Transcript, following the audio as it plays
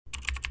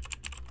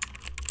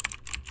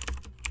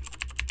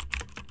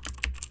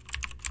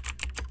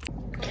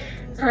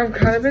I've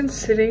kind of been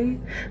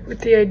sitting with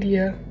the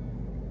idea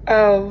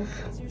of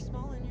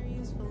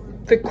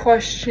the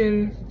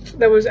question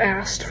that was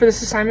asked for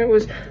this assignment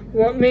was,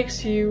 what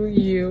makes you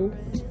you?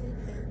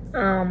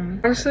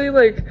 Honestly,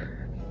 like,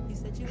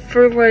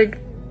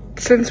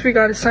 since we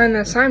got assigned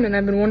that assignment,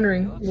 I've been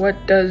wondering,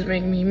 what does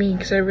make me me?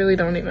 Because I really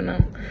don't even know.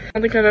 I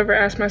don't think I've ever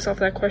asked myself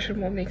that question,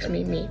 what makes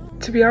me me?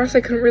 To be honest,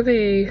 I can't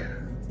really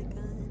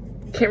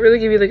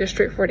give you like a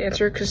straightforward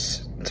answer,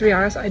 because to be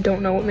honest, I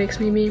don't know what makes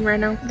me me right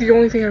now. The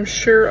only thing I'm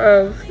sure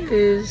of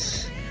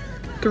is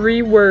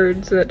 3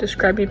 words that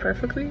describe me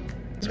perfectly.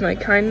 It's my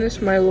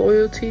kindness, my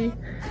loyalty,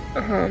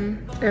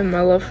 and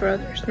my love for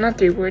others. Not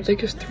 3 words, I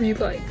guess 3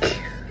 like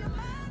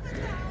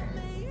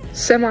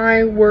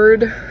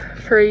semi-word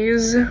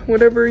phrase,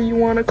 whatever you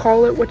want to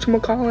call it,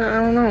 whatchamacallit, I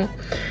don't know.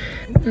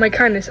 My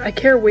kindness, I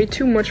care way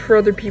too much for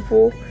other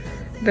people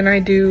than I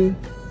do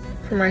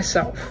for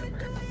myself.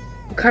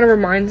 What kind of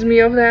reminds me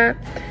of that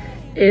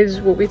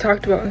is what we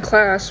talked about in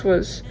class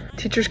was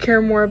teachers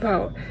care more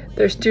about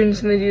their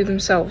students than they do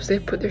themselves. They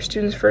put their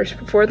students first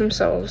before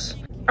themselves.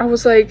 I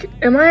was like,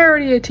 am I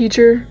already a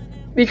teacher?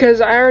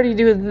 Because I already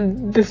do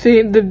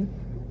the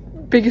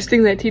biggest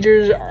thing that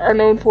teachers are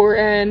known for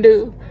and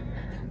do.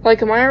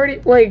 Like, am I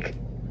already, like,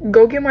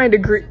 go get my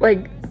degree,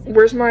 like,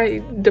 where's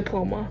my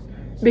diploma?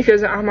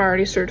 Because I'm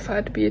already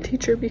certified to be a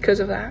teacher because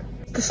of that.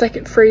 The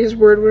second phrase,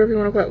 word, whatever you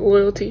want to call it,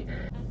 loyalty.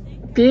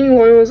 Being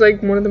loyal is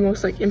like one of the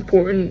most like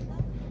important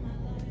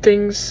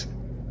things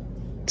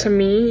to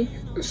me,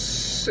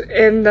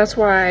 and that's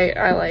why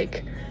I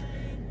like,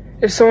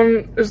 if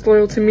someone is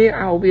loyal to me,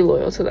 I will be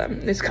loyal to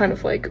them. It's kind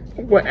of like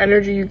what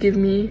energy you give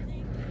me,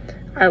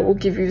 I will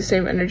give you the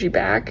same energy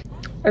back.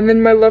 And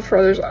then my love for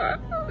others,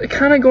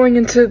 kind of going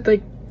into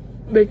like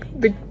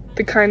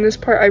the kindness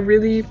part, I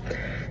really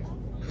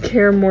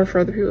care more for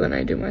other people than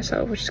I do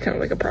myself, which is kind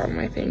of like a problem,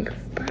 I think,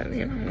 but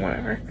you know,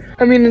 whatever.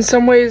 I mean, in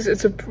some ways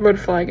it's a red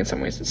flag, in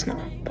some ways it's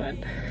not, but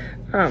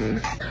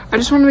I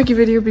just want to make a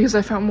video because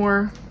I felt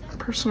more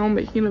personal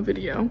making a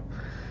video,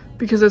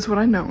 because that's what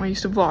I know. I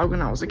used to vlog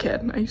when I was a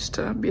kid. I used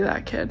to be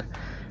that kid,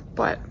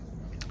 but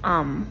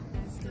I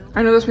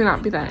know this may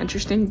not be that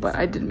interesting, but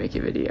I did make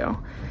a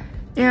video,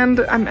 and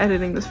I'm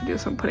editing this video,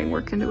 so I'm putting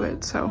work into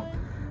it. So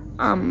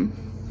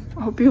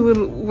I hope you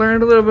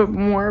learned a little bit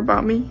more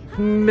about me.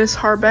 Miss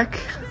Harbeck.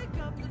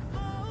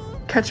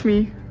 Catch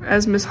me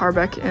as Miss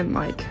Harbeck in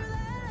like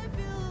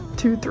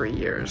 2-3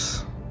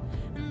 years.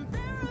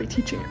 I'll be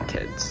teaching your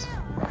kids.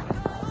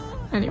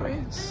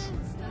 Anyways.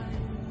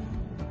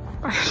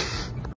 Bye.